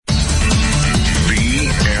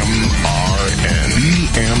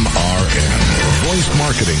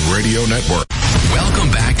Marketing Radio Network.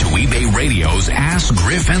 Welcome back to eBay Radio's Ask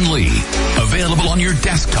Griff and Lee. Available on your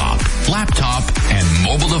desktop, laptop, and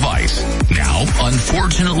mobile device. Now,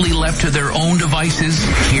 unfortunately left to their own devices,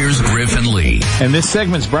 here's Griff and Lee. And this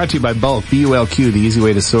segment's brought to you by Bulk, B-U-L-Q, the easy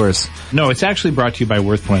way to source. No, it's actually brought to you by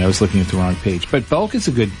WorthPoint. I was looking at the wrong page. But Bulk is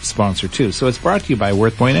a good sponsor, too. So it's brought to you by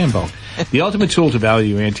WorthPoint and Bulk. The ultimate tool to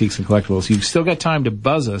value antiques and collectibles. You've still got time to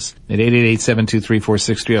buzz us at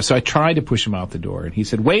 888-723-4630. So I tried to push him out the door, and he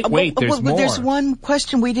said, wait, there's more. There's one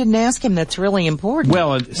question we didn't ask him that's really important.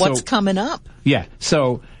 Well, what's coming up? Yeah,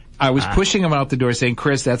 so I was pushing him out the door saying,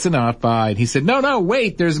 Chris, that's enough, bye. And he said, no,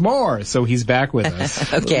 wait, there's more. So he's back with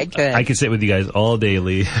us. Okay, good. I could sit with you guys all day,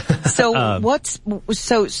 Lee. So what's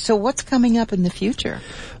coming up in the future?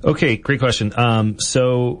 Okay, great question.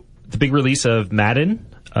 So the big release of Madden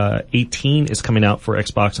 18 is coming out for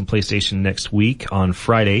Xbox and PlayStation next week on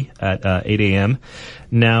Friday at 8 a.m.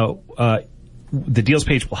 Now, the deals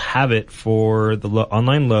page will have it for the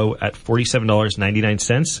online low at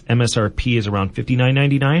 $47.99. MSRP is around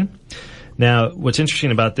 $59.99. Now, what's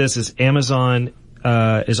interesting about this is Amazon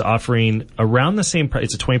is offering around the same price.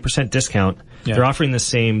 It's a 20% discount. Yeah. They're offering the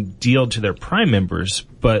same deal to their Prime members,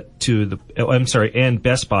 but and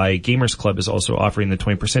Best Buy Gamers Club is also offering the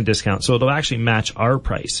 20% discount, so it'll actually match our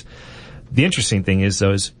price. The interesting thing is,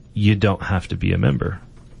 though, is you don't have to be a member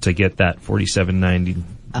to get that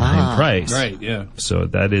 $47.99 price. Right, yeah. So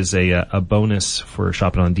that is a bonus for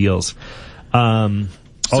shopping on deals. So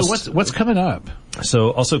what's coming up?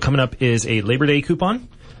 So also coming up is a Labor Day coupon,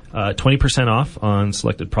 20% off on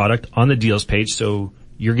selected product on the deals page. So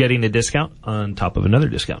you're getting a discount on top of another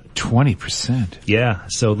discount. 20%. Yeah.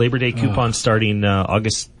 So Labor Day coupon starting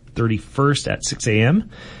August 31st at 6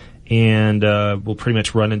 a.m. and will pretty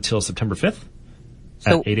much run until September 5th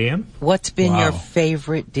at 8 a.m. What's been your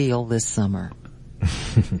favorite deal this summer?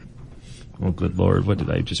 Oh, good Lord. What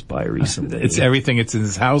did I just buy recently? It's everything. It's in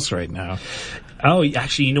his house right now. Oh,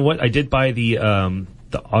 actually, you know what? I did buy the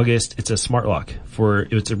August, it's a smart lock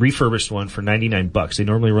it's a refurbished one for $99. They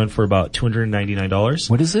normally run for about $299.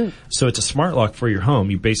 What is it? So it's a smart lock for your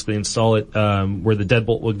home. You basically install it, where the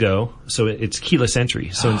deadbolt would go. So it's keyless entry.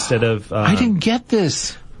 So instead of, I didn't get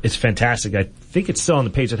this. It's fantastic. I think it's still on the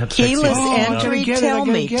page. I'd have to keyless entry.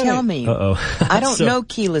 Tell me. Uh-oh. I don't know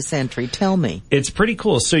keyless entry. Tell me. It's pretty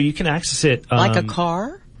cool. So you can access it, like a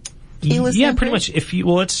car? Keyless entry? Pretty much.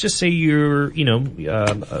 Let's just say you're,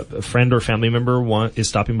 a friend or family member is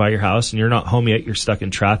stopping by your house and you're not home yet, you're stuck in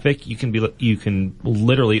traffic, you can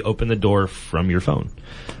literally open the door from your phone.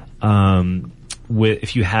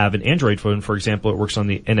 If you have an Android phone, for example, it works on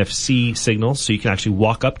the NFC signal, so you can actually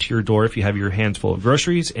walk up to your door if you have your hands full of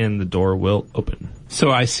groceries and the door will open.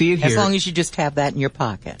 So I see it here. As long as you just have that in your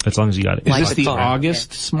pocket. As long as you got it. Is this the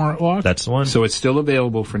August smart lock? That's the one. So it's still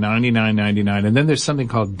available for $99.99. And then there's something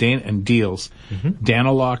called Deals.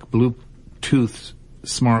 Danalock Bluetooth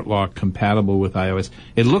smart lock compatible with iOS.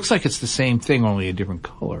 It looks like it's the same thing, only a different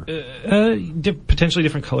color. Potentially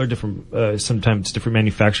different color, sometimes different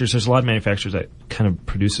manufacturers. There's a lot of manufacturers that kind of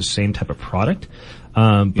produce the same type of product.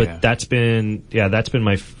 That's been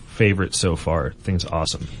my favorite so far. Thing's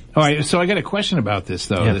awesome. All right, so I got a question about this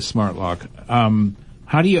though, this smart lock.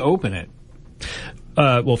 How do you open it?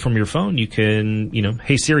 From your phone you can,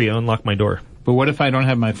 hey Siri, unlock my door. But what if I don't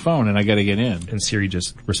have my phone and I got to get in? And Siri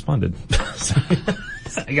just responded.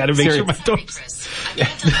 I got to make sure my door's...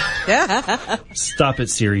 Stop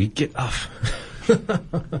it, Siri. Get off.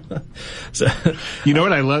 You know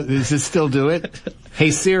what I love? Does it still do it?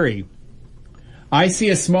 Hey, Siri. I see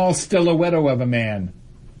a small silhouette of a man.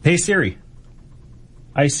 Hey, Siri.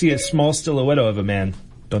 I see a small silhouette of a man.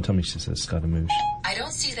 Don't tell me she says Scaramouche. I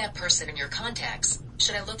don't see that person in your contacts.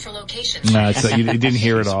 Should I look for location? No, you didn't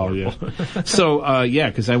hear it all. Yeah. So,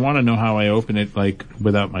 because I want to know how I open it,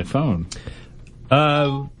 without my phone.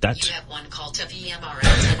 That's... You have one call to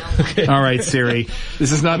VMR. Okay. All right, Siri.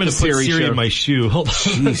 This is not the Siri show. I'm going to put Siri in my shoe. Hold on.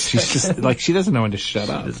 Jeez, she's just, she doesn't know when to shut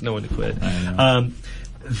up. She doesn't know when to quit.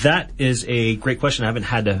 That is a great question. I haven't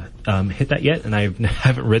had to hit that yet, and I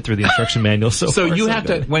haven't read through the instruction manual so far. So you have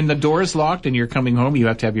to, when the door is locked and you're coming home, you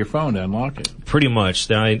have to have your phone to unlock it. Pretty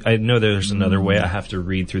much. I know there's another way. I have to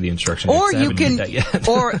read through the instructions. Or you can,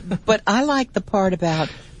 but I like the part about,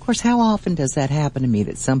 of course, how often does that happen to me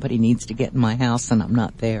that somebody needs to get in my house and I'm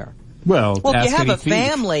not there? Well, if you have a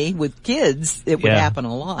family with kids, it would happen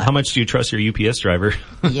a lot. How much do you trust your UPS driver?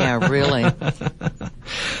 Yeah, really.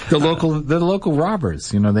 The local robbers,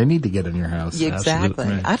 they need to get in your house. Exactly.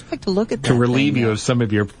 Absolutely. I'd like to look at that. To relieve you of some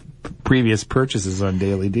of your previous purchases on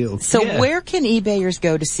daily deals. So where can eBayers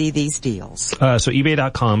go to see these deals? So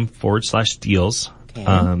eBay.com/deals.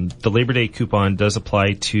 Okay. The Labor Day coupon does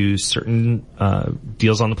apply to certain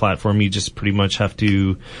deals on the platform. You just pretty much have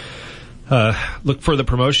to look for the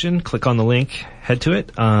promotion, click on the link, head to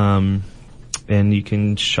it, and you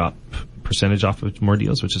can shop percentage off of more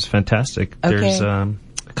deals, which is fantastic. Okay. There's a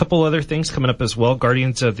couple other things coming up as well.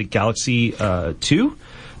 Guardians of the Galaxy 2.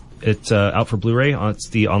 It's out for Blu-ray. It's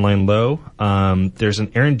the online low. There's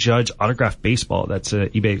an Aaron Judge autographed baseball that's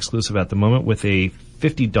eBay exclusive at the moment with a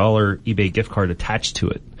 $50 eBay gift card attached to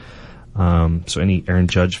it. So any Aaron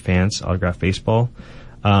Judge fans, autographed baseball.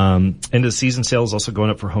 End of the season sale is also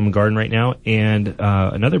going up for Home and Garden right now. And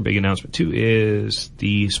another big announcement too is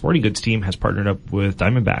the sporting goods team has partnered up with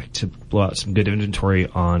Diamondback to blow out some good inventory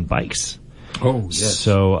on bikes. Oh, yes.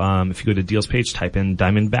 So if you go to deals page, type in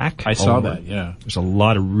Diamondback. I saw that, yeah. There's a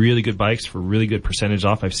lot of really good bikes for really good percentage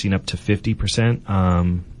off. I've seen up to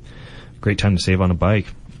 50%. Great time to save on a bike.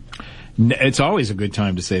 It's always a good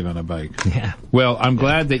time to save on a bike. Yeah. Well, I'm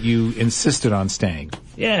glad that you insisted on staying.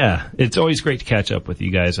 Yeah. It's always great to catch up with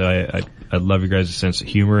you guys. I love your guys' sense of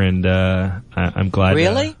humor, and I'm glad.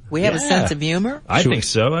 Really? We have a sense of humor? I think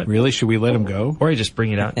so. Really? Should we let him go? Or I just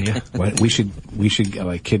bring it out. Yeah. What? We should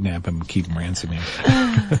like kidnap him and keep him ransoming.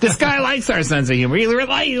 This guy likes our sense of humor.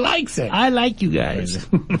 He likes it. I like you guys.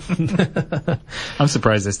 I'm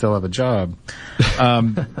surprised I still have a job.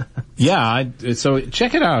 So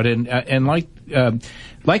check it out, and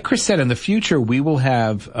like Chris said, in the future we will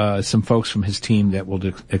have some folks from his team that will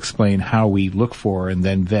explain how we look for and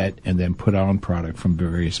then vet and then put on product from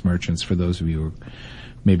various merchants. For those of you who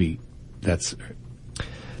maybe that's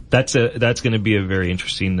going to be a very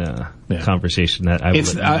interesting conversation. That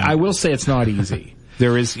I will say it's not easy.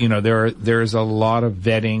 There is a lot of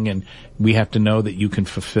vetting, and we have to know that you can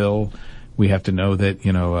fulfill. We have to know that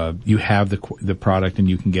you have the product and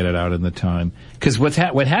you can get it out in the time. Because what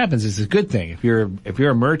happens is a good thing. If you're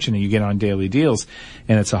a merchant and you get on daily deals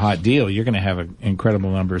and it's a hot deal, you're going to have an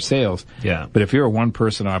incredible number of sales. Yeah. But if you're a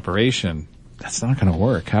one-person operation, that's not going to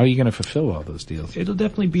work. How are you going to fulfill all those deals? It'll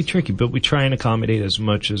definitely be tricky, but we try and accommodate as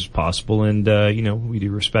much as possible. And we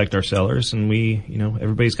do respect our sellers, and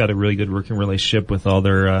everybody's got a really good working relationship with all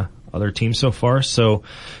their other teams so far. So,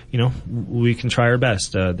 we can try our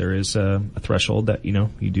best. There is a threshold that,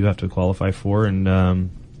 you do have to qualify for, and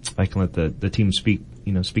I can let the team speak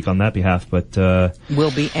on that behalf, but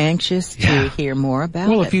we'll be anxious to hear more about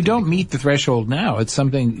it. Well, if you don't meet the threshold now, it's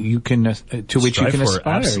something you can to which you can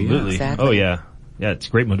aspire. Absolutely. Yeah. Exactly. Oh yeah. Yeah, it's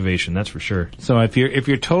great motivation, that's for sure. So if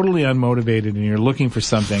you're totally unmotivated and you're looking for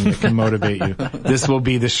something that can motivate you, this will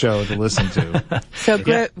be the show to listen to. So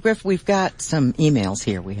Griff, we've got some emails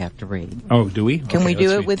here we have to read. Oh, do we? Can we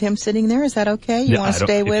do it with him sitting there? Is that okay? You want to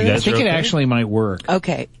stay with us? I think it actually might work.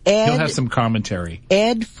 Okay. He'll have some commentary.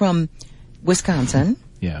 Ed from Wisconsin,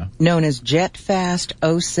 known as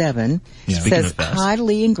JetFast07, says, "Hi,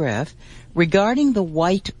 Lee and Griff. Regarding the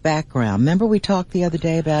white background, remember we talked the other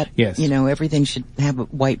day about, everything should have a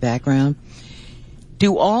white background?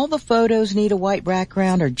 Do all the photos need a white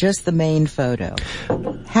background or just the main photo?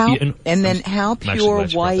 How pure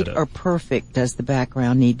white or perfect does the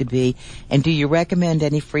background need to be? And do you recommend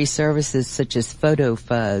any free services such as Photo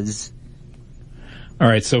Fuzz?" All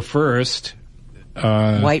right, so first,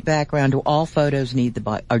 white background. Do all photos need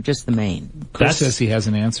or just the main? Chris says he has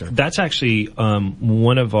an answer. That's actually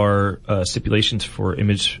one of our stipulations for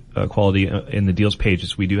image quality in the deals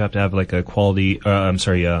pages. We do have to have like a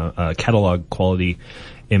catalog quality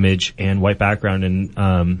image and white background.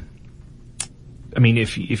 And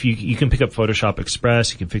if you can pick up Photoshop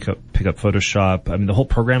Express, you can pick up Photoshop. I mean, the whole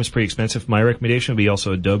program is pretty expensive. My recommendation would be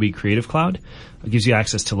also Adobe Creative Cloud. It gives you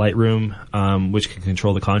access to Lightroom, which can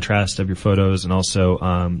control the contrast of your photos, and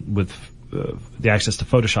also with the access to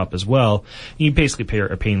Photoshop as well. You basically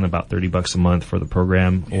are paying about $30 a month for the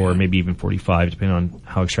program, or maybe even $45, depending on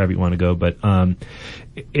how extravagant you want to go. But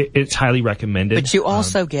it's highly recommended. But you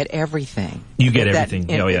also get everything. You get everything.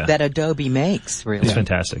 That Adobe makes, really. It's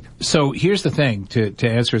fantastic. So here's the thing, to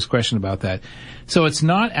answer his question about that. So it's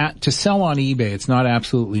not, to sell on eBay, it's not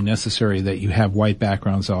absolutely necessary that you have white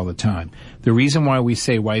backgrounds all the time. The reason why we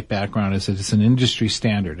say white background is that it's an industry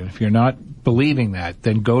standard. And if you're not believing that,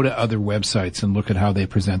 then go to other websites and look at how they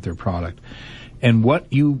present their product. And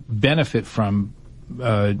what you benefit from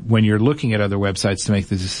when you're looking at other websites to make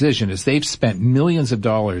the decision is they've spent millions of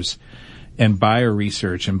dollars in buyer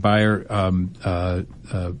research and buyer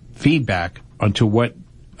feedback onto what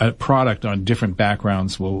a product on different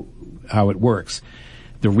backgrounds how it works.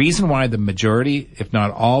 The reason why the majority, if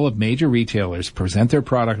not all, of major retailers present their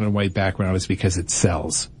product on a white background is because it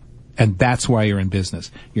sells. And that's why you're in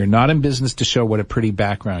business. You're not in business to show what a pretty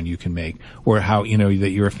background you can make, or how,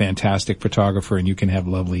 that you're a fantastic photographer and you can have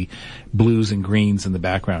lovely blues and greens in the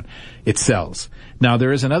background. It sells. Now,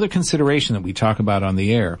 there is another consideration that we talk about on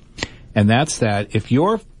the air, and that's that if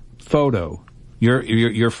your photo,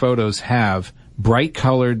 your photos have bright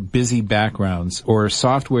colored, busy backgrounds or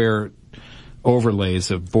software overlays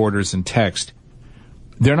of borders and text,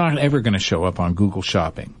 they're not ever going to show up on Google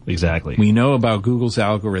Shopping. Exactly. We know about Google's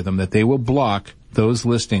algorithm that they will block those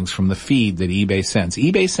listings from the feed that eBay sends.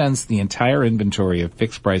 eBay sends the entire inventory of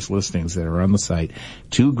fixed price listings that are on the site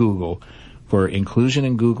to Google for inclusion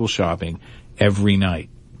in Google Shopping every night.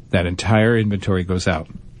 That entire inventory goes out.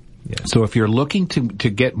 Yes. So if you're looking to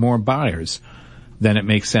get more buyers, then it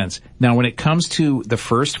makes sense. Now, when it comes to the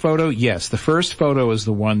first photo, yes, the first photo is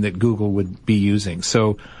the one that Google would be using.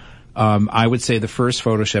 So I would say the first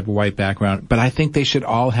photo should have a white background, but I think they should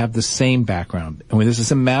all have the same background. I mean, this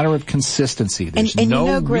is a matter of consistency. There's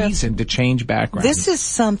no Griff, reason to change background. This is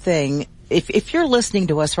something, if you're listening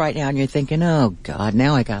to us right now and you're thinking, oh God,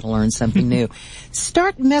 now I gotta learn something new,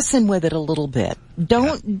 start messing with it a little bit.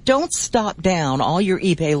 Don't stop down all your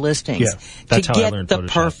eBay listings to get the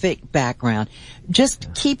perfect background.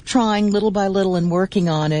 Just keep trying little by little and working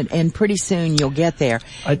on it, and pretty soon you'll get there.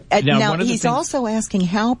 Now he's also asking,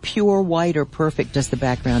 how pure white or perfect does the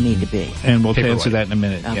background need to be? And we'll answer that in a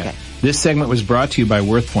minute. Okay. Yeah. This segment was brought to you by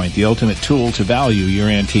WorthPoint, the ultimate tool to value your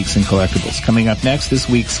antiques and collectibles. Coming up next, this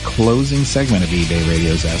week's closing segment of eBay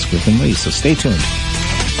Radio's Ask Griff and Lee, so stay tuned.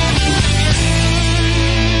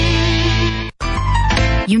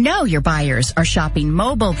 You know your buyers are shopping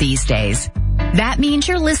mobile these days. That means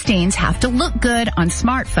your listings have to look good on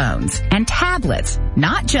smartphones and tablets,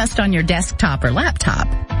 not just on your desktop or laptop.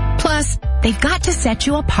 Plus, they've got to set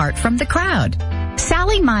you apart from the crowd.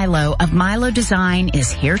 Sally Milo of Milo Design is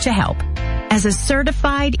here to help. As a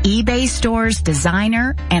certified eBay Stores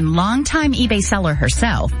designer and longtime eBay seller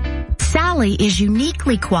herself, Sally is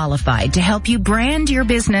uniquely qualified to help you brand your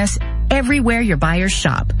business everywhere your buyers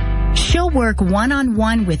shop. She'll work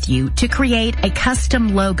one-on-one with you to create a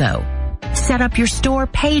custom logo, set up your store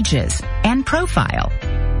pages and profile,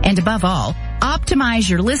 and above all, optimize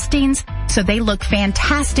your listings so they look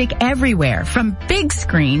fantastic everywhere, from big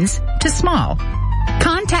screens to small.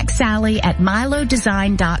 Contact Sally at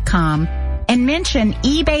milodesign.com and mention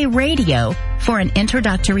eBay Radio for an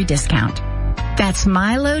introductory discount. That's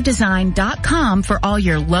milodesign.com for all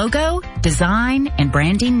your logo, design, and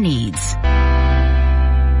branding needs.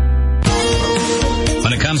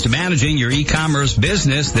 When it comes to managing your e-commerce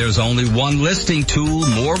business, there's only one listing tool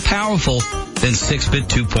more powerful than 6-Bit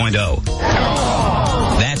 2.0.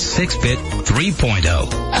 That's 6-Bit 3.0.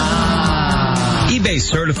 eBay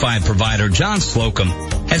certified provider John Slocum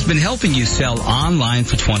has been helping you sell online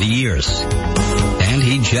for 20 years. And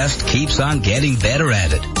he just keeps on getting better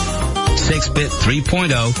at it. 6-Bit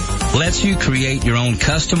 3.0 lets you create your own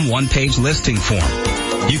custom one-page listing form.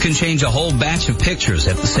 You can change a whole batch of pictures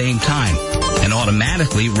at the same time and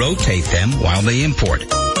automatically rotate them while they import.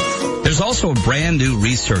 There's also a brand new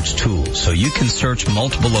research tool so you can search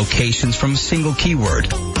multiple locations from a single keyword.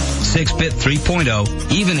 6-Bit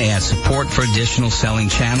 3.0 even adds support for additional selling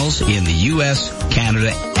channels in the US,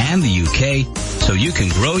 Canada, and the UK so you can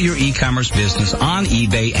grow your e-commerce business on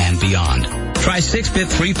eBay and beyond. Try 6-Bit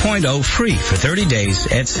 3.0 free for 30 days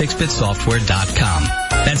at 6bitsoftware.com.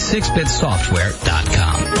 That's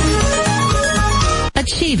 6bitsoftware.com.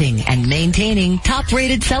 Achieving and maintaining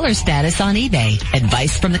top-rated seller status on eBay.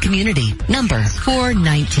 Advice from the community. Number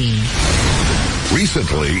 419.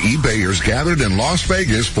 Recently, eBayers gathered in Las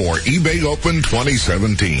Vegas for eBay Open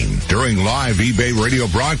 2017. During live eBay radio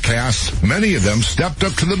broadcasts, many of them stepped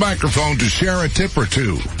up to the microphone to share a tip or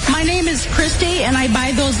two. My name is Christy, and I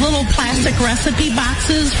buy those little plastic recipe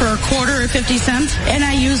boxes for $0.25 or 50 cents, and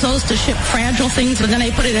I use those to ship fragile things, and then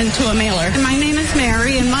I put it into a mailer. My name is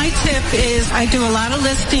Mary, and my tip is I do a lot of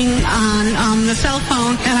listing on the cell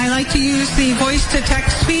phone, and I like to use the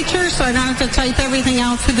voice-to-text feature so I don't have to type everything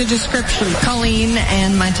out through the description. Colleen,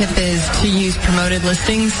 and my tip is to use promoted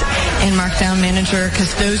listings and Markdown Manager,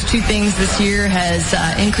 because those two things this year has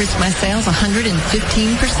increased my sales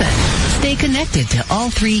 115%. Stay connected to all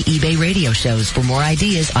three eBay radio shows for more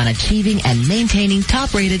ideas on achieving and maintaining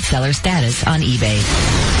top-rated seller status on eBay.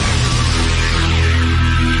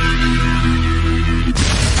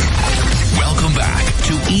 Welcome back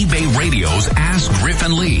to eBay Radio's Ask Griff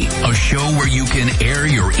and Lee, a show where you can air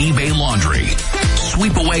your eBay laundry,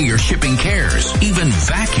 sweep away your shipping cares, even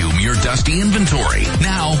vacuum your dusty inventory.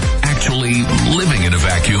 Now, actually living in a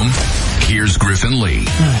vacuum, here's Griff and Lee.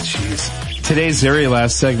 Oh, jeez. Today's very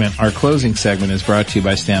last segment, our closing segment, is brought to you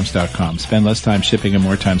by Stamps.com. Spend less time shipping and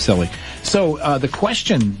more time selling. So the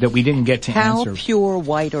question that we didn't get to answer. How pure,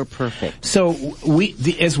 white, or perfect? So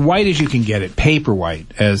as white as you can get it, paper white,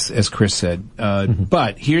 as Chris said.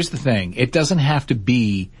 But here's the thing. It doesn't have to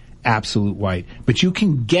be absolute white, but you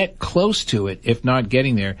can get close to it, if not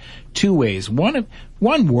getting there, two ways. One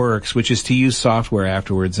works, which is to use software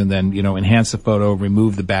afterwards and then, enhance the photo,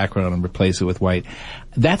 remove the background and replace it with white.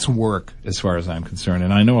 That's work as far as I'm concerned.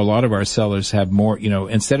 And I know a lot of our sellers have more,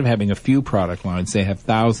 instead of having a few product lines, they have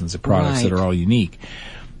thousands of products that are all unique.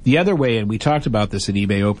 The other way, and we talked about this at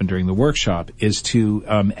eBay Open during the workshop, is to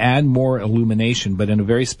add more illumination, but in a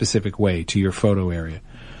very specific way, to your photo area.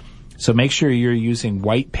 So make sure you're using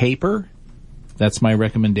white paper. That's my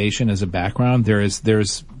recommendation as a background.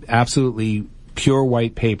 There's absolutely pure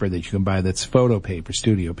white paper that you can buy that's photo paper,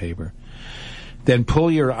 studio paper. Then pull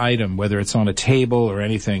your item, whether it's on a table or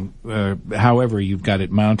anything, however you've got it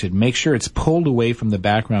mounted. Make sure it's pulled away from the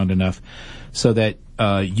background enough so that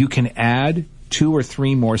you can add 2 or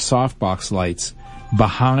 3 more softbox lights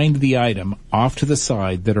behind the item off to the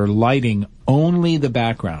side that are lighting only the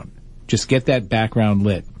background. Just get that background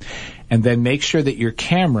lit. And then make sure that your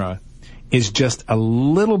camera is just a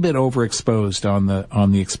little bit overexposed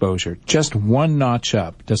on the exposure. Just one notch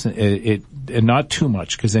up. Not too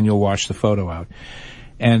much, because then you'll wash the photo out.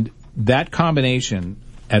 And that combination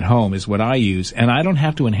at home is what I use, and I don't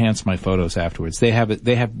have to enhance my photos afterwards. They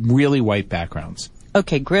have really white backgrounds.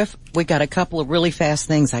 Okay, Griff, we got a couple of really fast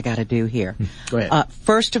things I got to do here. Go ahead.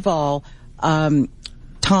 First of all, Tom,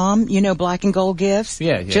 Black and Gold Gifts?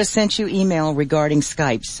 Yeah. Just sent you email regarding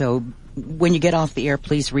Skype, so when you get off the air,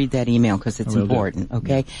 please read that email because it's important,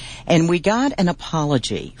 okay? And we got an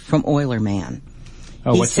apology from Oilerman.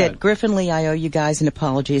 Oh, he said, Griff and Lee, I owe you guys an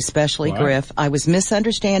apology, especially Griff. I was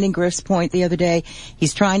misunderstanding Griff's point the other day.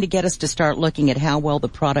 He's trying to get us to start looking at how well the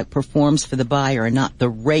product performs for the buyer and not the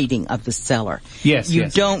rating of the seller. Yes, You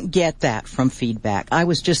don't get that from feedback. I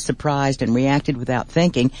was just surprised and reacted without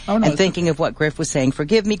thinking and thinking of what Griff was saying.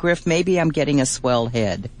 Forgive me, Griff, maybe I'm getting a swell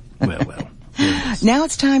head. Well. Now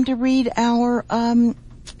it's time to read our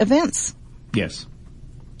events. Yes.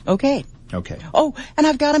 Okay. Oh, and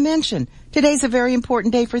I've got to mention, today's a very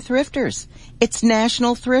important day for thrifters. It's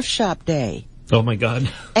National Thrift Shop Day. Oh my God.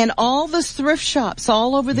 And all the thrift shops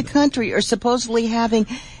all over the country are supposedly having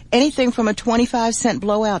anything from a 25-cent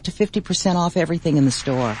blowout to 50% off everything in the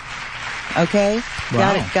store. Okay?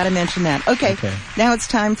 Wow. Got to mention that. Okay. Now it's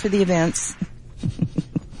time for the events.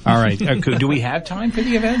 All right. Do we have time for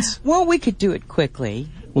the events? Well, we could do it quickly.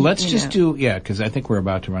 Well, let's just do, because I think we're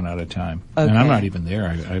about to run out of time. Okay. And I'm not even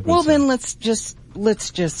there. Then let's just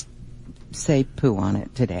say poo on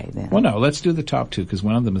it today then. Well, no, let's do the top 2 because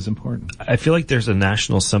one of them is important. I feel like there's a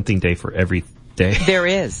national something day for every day. There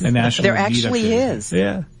is. A national there actually is.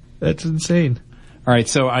 Yeah, that's insane. All right,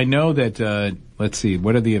 so I know that, let's see,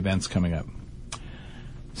 what are the events coming up?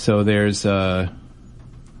 So there's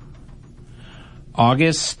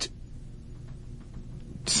August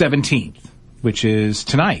 17th. Which is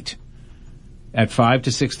tonight at 5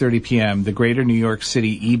 to 6:30 p.m. The Greater New York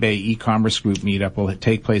City eBay e-commerce group meetup will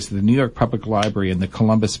take place at the New York Public Library in the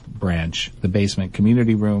Columbus branch, the basement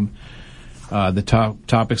community room. The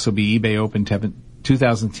topics will be eBay Open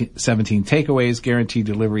 2017 takeaways, guaranteed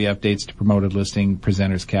delivery updates to promoted listing,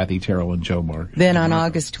 presenters Kathy Terrell and Joe Moore. Then on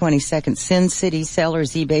August 22nd, Sin City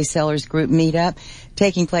Sellers, eBay Sellers Group Meetup,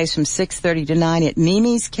 taking place from 6:30 to 9 at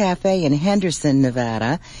Mimi's Cafe in Henderson,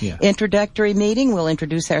 Nevada. Yeah. Introductory meeting. We'll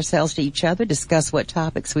introduce ourselves to each other, discuss what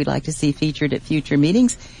topics we'd like to see featured at future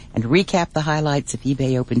meetings, and recap the highlights of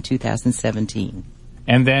eBay Open 2017.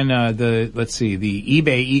 And then the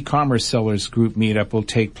eBay e-commerce sellers group meetup will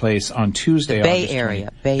take place on Tuesday. Bay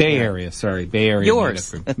Area. Yours.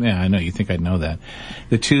 Yeah, I know. You think I'd know that.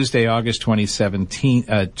 The Tuesday, August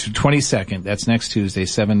 22nd. That's next Tuesday,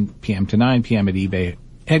 7 p.m. to 9 p.m. at eBay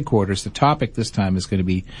headquarters. The topic this time is going to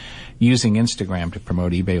be using Instagram to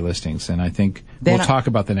promote eBay listings, and I think we'll talk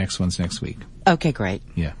about the next ones next week. Okay, great.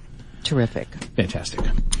 Yeah. Terrific. Fantastic.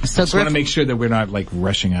 So just want to make sure that we're not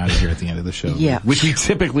rushing out of here at the end of the show. Yeah. Which we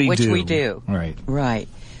typically do. Which we do. Right. Right.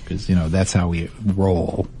 Because, that's how we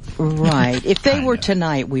roll. Right. If they were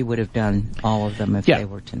tonight, we would have done all of them if they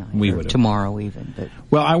were tonight. We would have. Tomorrow even. But.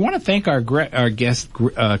 Well, I want to thank our guest,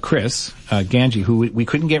 Chris Ganji, who we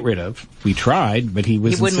couldn't get rid of. We tried, but he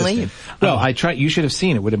wouldn't leave. Well, I tried. You should have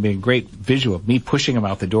seen it. It would have been a great visual of me pushing him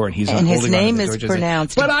out the door, and he's holding on to the door. And his name is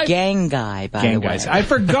pronounced Gang Guy, by the way. I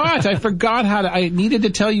forgot. I forgot I needed to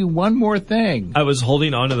tell you one more thing. I was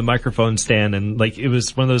holding onto the microphone stand, and it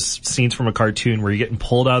was one of those scenes from a cartoon where you're getting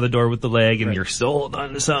pulled out of the door with the leg, and you're still holding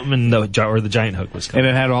on to something. something, or the giant hook was coming.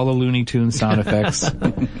 And it had all the Looney Tunes sound effects.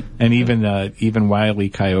 And even Wile E.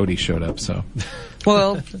 Coyote showed up, so.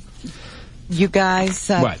 Well, you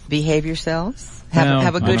guys, behave yourselves.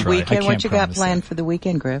 Have a good weekend. What you got planned for the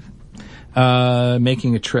weekend, Griff?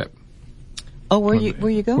 Making a trip. Oh, where you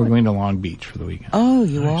going? We're going to Long Beach for the weekend. Oh,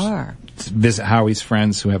 you are. Visit Howie's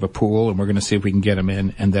friends who have a pool, and we're going to see if we can get him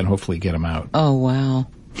in, and then hopefully get him out. Oh, wow.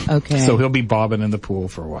 Okay. So he'll be bobbing in the pool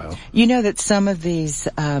for a while. You know that some of these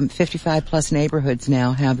 55-plus neighborhoods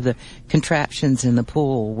now have the contraptions in the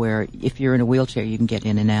pool where if you're in a wheelchair, you can get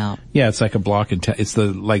in and out. Yeah, it's like a block and it's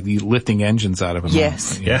like the lifting engines out of a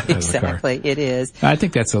yes, exactly. It is. I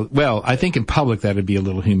think I think in public that'd be a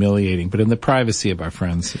little humiliating, but in the privacy of our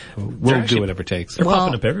friends, we'll do whatever it takes. They're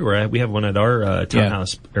popping up everywhere. We have one at our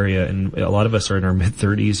townhouse area, and a lot of us are in our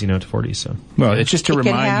mid-30s, to 40s. So. Well, it's just to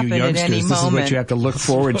remind you youngsters, this is what you have to look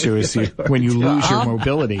forward to is when you lose your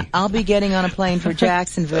mobility. I'll be getting on a plane for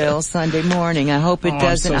Jacksonville Sunday morning. I hope it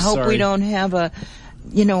doesn't. I hope we don't have a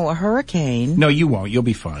hurricane. No, you won't. You'll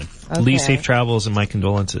be fine. Okay. Lee, safe travels and my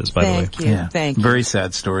condolences, by the way. Thank you. Yeah. Thank you. Very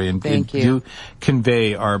sad story. And Thank you. Do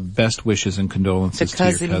convey our best wishes and condolences to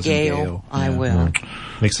your cousin Gail. I will.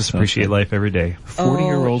 Makes us appreciate life every day.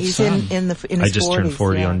 40-year-old son. In his 40s. I just turned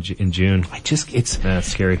 40 in June. It's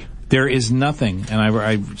scary. There is nothing, and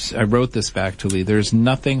I wrote this back to Lee, there's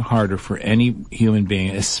nothing harder for any human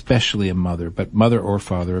being, especially a mother, but mother or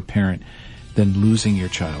father, a parent, than losing your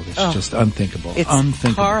child. It's just unthinkable. It's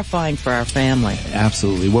horrifying for our family.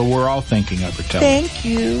 Absolutely. Well, we're all thinking of her. Thank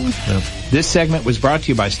you. Yep. This segment was brought to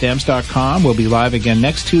you by Stamps.com. We'll be live again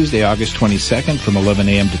next Tuesday, August 22nd from 11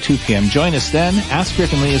 a.m. to 2 p.m. Join us then. Ask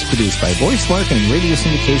Griff and Lee is produced by Voice Marketing, Radio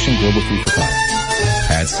Syndication, Global 345.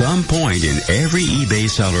 At some point in every eBay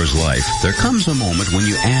seller's life, there comes a moment when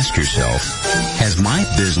you ask yourself, has my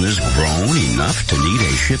business grown enough to need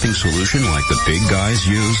a shipping solution like the big guys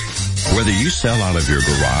use? Whether you sell out of your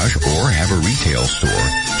garage or have a retail store,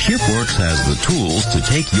 ShipWorks has the tools to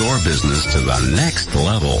take your business to the next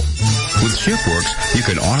level. With ShipWorks, you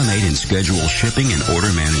can automate and schedule shipping and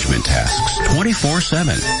order management tasks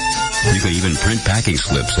 24/7. You can even print packing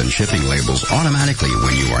slips and shipping labels automatically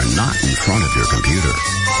when you are not in front of your computer.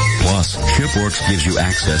 Plus, ShipWorks gives you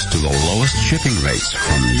access to the lowest shipping rates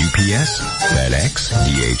from UPS, FedEx,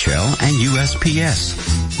 DHL, and USPS.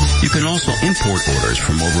 You can also import orders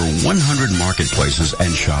from over 100 marketplaces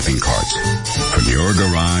and shopping carts. From your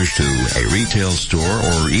garage to a retail store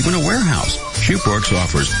or even a warehouse, ShipWorks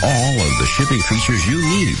offers all of the shipping features you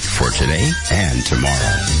need for today and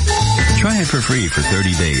tomorrow. Try it for free for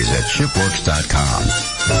 30 days at shipworks.com.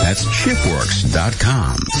 That's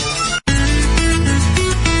shipworks.com.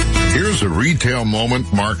 Here's a Retail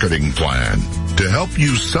Moment marketing plan to help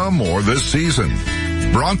you sell more this season.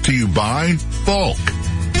 Brought to you by Bulk,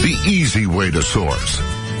 the easy way to source.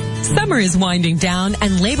 Summer is winding down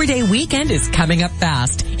and Labor Day weekend is coming up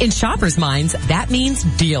fast. In shoppers' minds, that means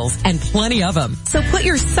deals and plenty of them. So put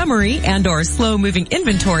your summary and or slow-moving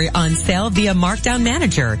inventory on sale via Markdown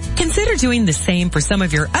Manager. Consider doing the same for some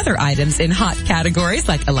of your other items in hot categories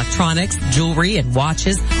like electronics, jewelry and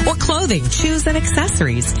watches, or clothing, shoes, and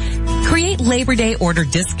accessories. Create Labor Day order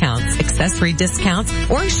discounts, accessory discounts,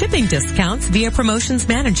 or shipping discounts via Promotions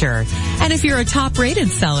Manager. And if you're a top-rated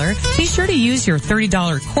seller, be sure to use your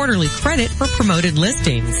 $30 quarterly credit for promoted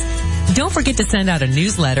listings. Don't forget to send out a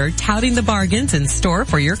newsletter touting the bargains in store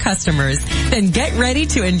for your customers. Then get ready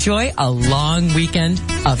to enjoy a long weekend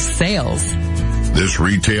of sales. This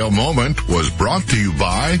Retail Moment was brought to you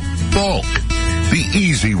by Bulk, the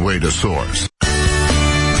easy way to source.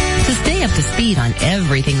 To stay up to speed on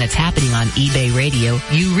everything that's happening on eBay Radio,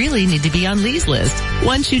 you really need to be on Lee's list.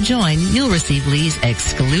 Once you join, you'll receive Lee's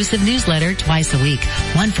exclusive newsletter twice a week,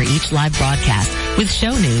 one for each live broadcast, with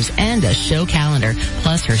show news and a show calendar,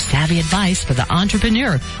 plus her savvy advice for the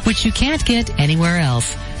entrepreneur, which you can't get anywhere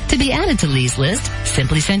else. To be added to Lee's list,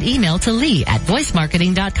 simply send email to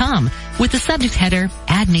lee@voicemarketing.com with the subject header,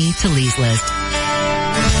 Add Me to Lee's List.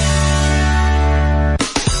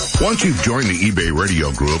 Once you've joined the eBay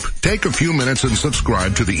Radio Group, take a few minutes and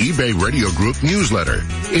subscribe to the eBay Radio Group newsletter.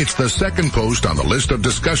 It's the second post on the list of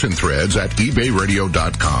discussion threads at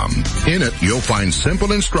ebayradio.com. In it, you'll find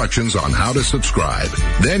simple instructions on how to subscribe.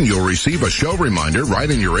 Then you'll receive a show reminder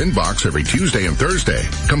right in your inbox every Tuesday and Thursday,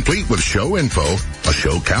 complete with show info, a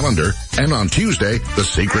show calendar, and on Tuesday, the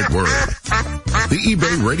secret word. The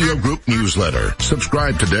eBay Radio Group newsletter.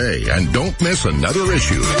 Subscribe today and don't miss another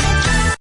issue.